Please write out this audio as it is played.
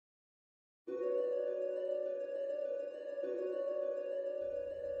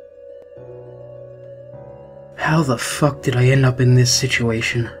How the fuck did I end up in this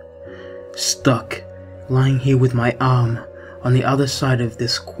situation? Stuck, lying here with my arm on the other side of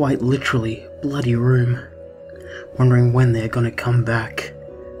this quite literally bloody room, wondering when they're gonna come back.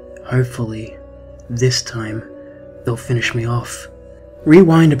 Hopefully, this time, they'll finish me off.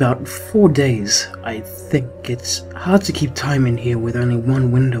 Rewind about 4 days. I think it's hard to keep time in here with only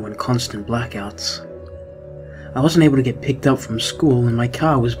one window and constant blackouts. I wasn't able to get picked up from school and my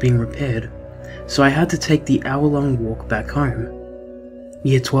car was being repaired, so I had to take the hour-long walk back home.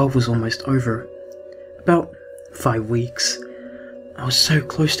 Year 12 was almost over. About 5 weeks. I was so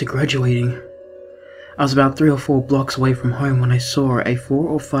close to graduating. I was about 3 or 4 blocks away from home when I saw a 4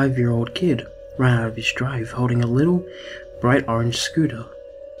 or 5-year-old kid run out of his drive holding a little bright orange scooter.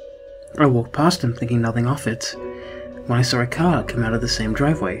 I walked past him thinking nothing of it, when I saw a car come out of the same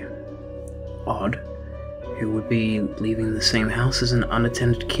driveway. Odd. Who would be leaving the same house as an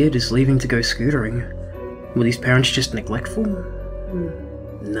unattended kid is leaving to go scootering? Were these parents just neglectful?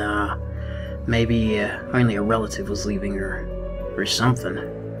 Nah, maybe only a relative was leaving or something.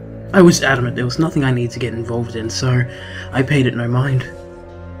 I was adamant there was nothing I needed to get involved in, so I paid it no mind.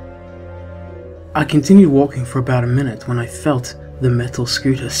 I continued walking for about a minute when I felt the metal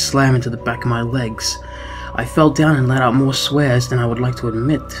scooter slam into the back of my legs. I fell down and let out more swears than I would like to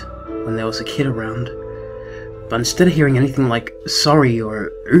admit when there was a kid around. But instead of hearing anything like sorry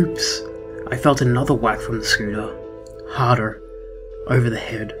or oops, I felt another whack from the scooter, harder, over the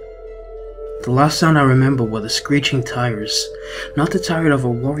head. The last sound I remember were the screeching tires, not the tire of a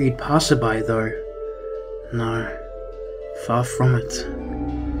worried passerby though. No, far from it.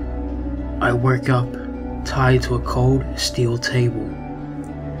 I woke up, tied to a cold steel table.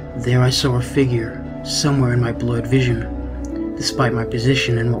 There I saw a figure, somewhere in my blurred vision. Despite my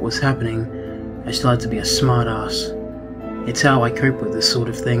position and what was happening, I still had to be a smartass. It's how I cope with this sort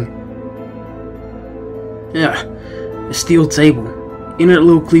of thing. Yeah, a steel table. Isn't it a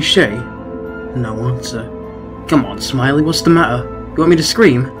little cliche? No answer. Come on, Smiley, what's the matter? You want me to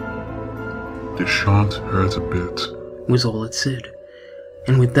scream? The shan't hurt a bit, was all it said.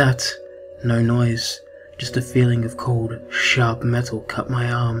 And with that, no noise, just a feeling of cold, sharp metal cut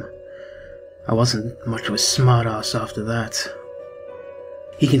my arm. I wasn't much of a smartass after that.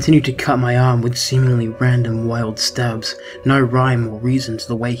 He continued to cut my arm with seemingly random wild stabs, no rhyme or reason to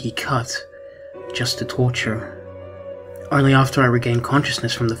the way he cut, just to torture. Only after I regained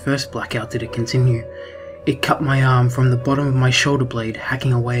consciousness from the first blackout did it continue. It cut my arm from the bottom of my shoulder blade,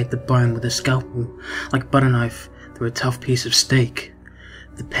 hacking away at the bone with a scalpel, like butter knife through a tough piece of steak.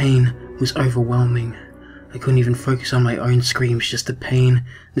 The pain was overwhelming. I couldn't even focus on my own screams, just the pain,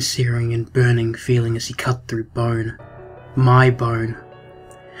 the searing and burning feeling as he cut through bone. My bone.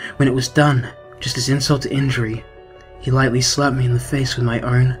 When it was done, just as insult to injury, he lightly slapped me in the face with my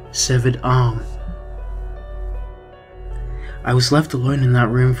own severed arm. I was left alone in that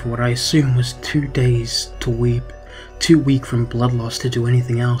room for what I assume was 2 days to weep, too weak from blood loss to do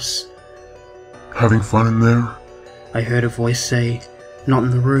anything else. Having fun in there? I heard a voice say, not in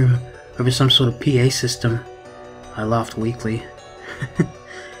the room, over some sort of PA system. I laughed weakly.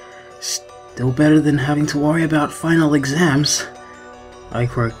 Still better than having to worry about final exams, I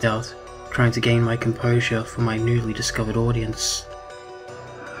croaked out, trying to gain my composure for my newly discovered audience.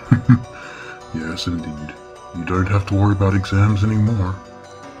 Yes, indeed. You don't have to worry about exams anymore.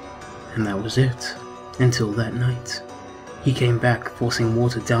 And that was it. Until that night. He came back, forcing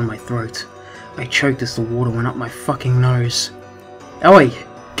water down my throat. I choked as the water went up my fucking nose. Oi!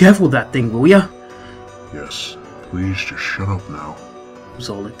 Careful with that thing, will ya? Yes, please just shut up now. Was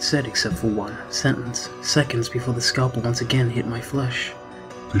all it said except for one sentence, seconds before the scalpel once again hit my flesh.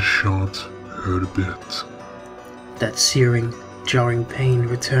 This shan't hurt a bit. That searing, jarring pain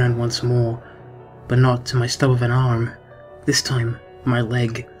returned once more, but not to my stub of an arm. This time, my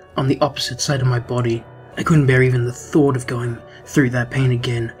leg, on the opposite side of my body. I couldn't bear even the thought of going through that pain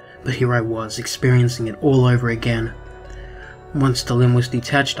again, but here I was, experiencing it all over again. Once the limb was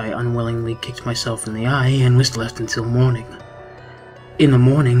detached, I unwillingly kicked myself in the eye and was left until morning. In the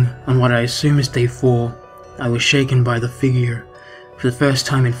morning, on what I assume is day 4, I was shaken by the figure. For the first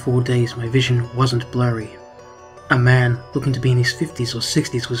time in 4 days, my vision wasn't blurry. A man, looking to be in his 50s or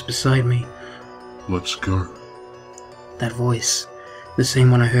 60s, was beside me. Let's go. That voice, the same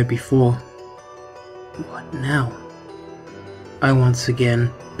one I heard before. What now? I once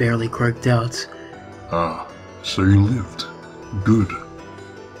again barely croaked out. Ah, so you lived. Good.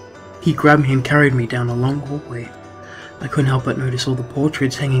 He grabbed me and carried me down a long hallway. I couldn't help but notice all the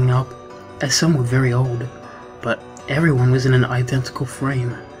portraits hanging up, as some were very old, but everyone was in an identical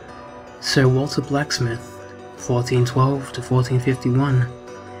frame. Sir Walter Blacksmith, 1412 to 1451.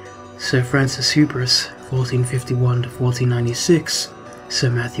 Sir Francis Hubris, 1451 to 1496, Sir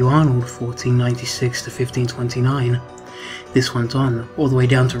Matthew Arnold 1496 to 1529. This went on all the way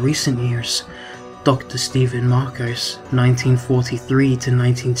down to recent years. Dr. Stephen Marcos 1943 to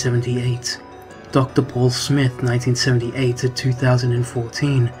 1978, Dr. Paul Smith 1978 to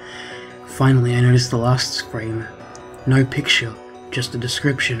 2014. Finally, I noticed the last frame. No picture, just a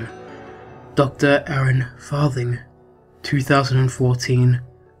description. Dr. Aaron Farthing 2014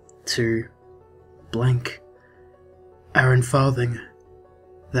 to blank. Aaron Farthing.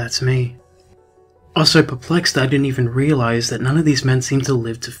 That's me. I was so perplexed that I didn't even realize that none of these men seemed to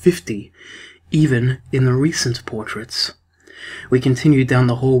live to 50, even in the recent portraits. We continued down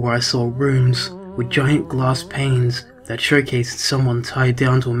the hall where I saw rooms with giant glass panes that showcased someone tied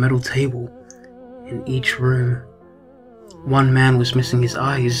down to a metal table in each room. One man was missing his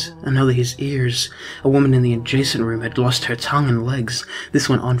eyes, another his ears. A woman in the adjacent room had lost her tongue and legs. This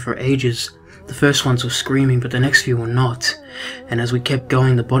went on for ages. The first ones were screaming, but the next few were not. And as we kept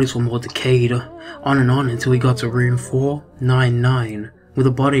going, the bodies were more decayed, on and on until we got to room 499, with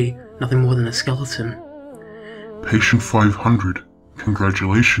a body nothing more than a skeleton. Patient 500,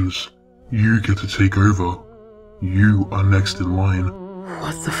 congratulations. You get to take over. You are next in line.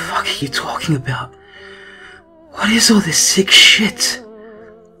 What the fuck are you talking about? What is all this sick shit?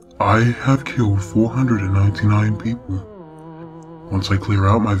 I have killed 499 people. Once I clear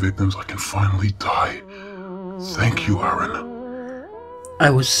out my victims, I can finally die. Thank you, Aaron. I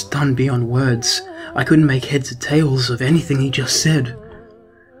was stunned beyond words. I couldn't make heads or tails of anything he just said.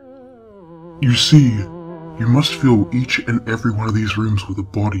 You see, you must fill each and every one of these rooms with a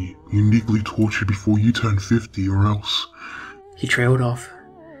body uniquely tortured before you turn 50, or else... He trailed off.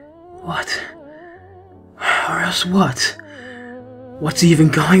 What? Or else what? What's even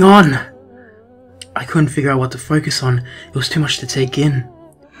going on? I couldn't figure out what to focus on. It was too much to take in.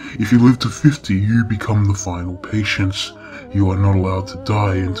 If you live to 50, you become the final patients. You are not allowed to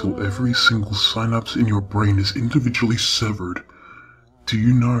die until every single synapse in your brain is individually severed. Do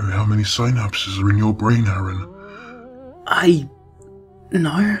you know how many synapses are in your brain, Aaron?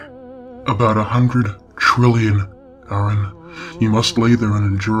 No. About 100 trillion, Aaron. You must lay there and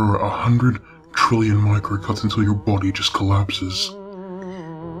endure 100 trillion microcuts until your body just collapses.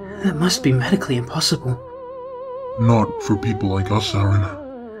 That must be medically impossible. Not for people like us,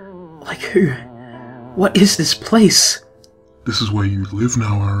 Aaron. Like who? What is this place? This is where you live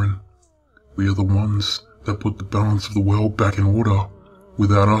now, Aaron. We are the ones that put the balance of the world back in order.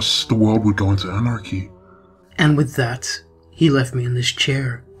 Without us, the world would go into anarchy. And with that, he left me in this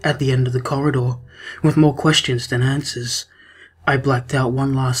chair at the end of the corridor, with more questions than answers. I blacked out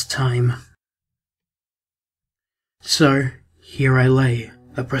one last time. So, here I lay,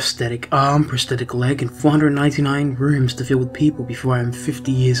 a prosthetic arm, prosthetic leg, and 499 rooms to fill with people before I am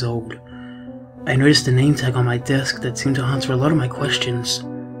 50 years old. I noticed a name tag on my desk that seemed to answer a lot of my questions.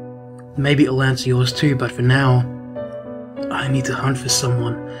 Maybe it'll answer yours too, but for now, I need to hunt for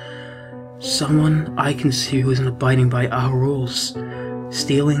someone. Someone I can see who isn't abiding by our rules.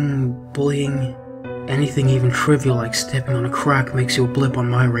 Stealing, bullying, anything even trivial like stepping on a crack makes you a blip on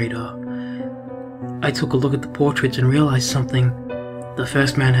my radar. I took a look at the portraits and realized something. The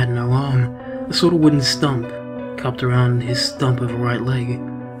first man had no arm, a sort of wooden stump, cupped around his stump of a right leg.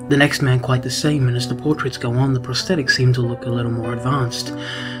 The next man quite the same, and as the portraits go on, the prosthetics seem to look a little more advanced.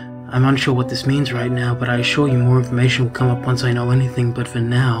 I'm unsure what this means right now, but I assure you more information will come up once I know anything, but for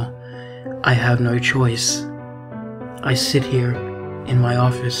now, I have no choice. I sit here, in my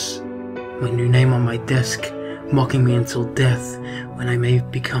office, my new name on my desk, mocking me until death, when I may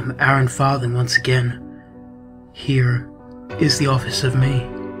become Aaron Farthing once again. Here is the office of me.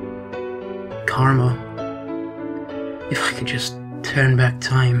 Karma. If I could just turn back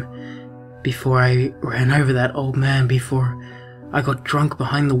time, before I ran over that old man, before I got drunk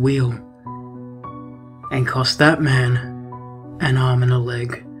behind the wheel, and cost that man an arm and a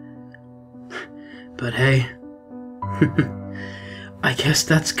leg. But hey, I guess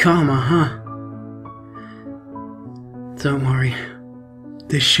that's karma, huh? Don't worry,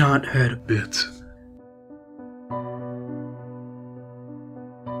 this shan't hurt a bit.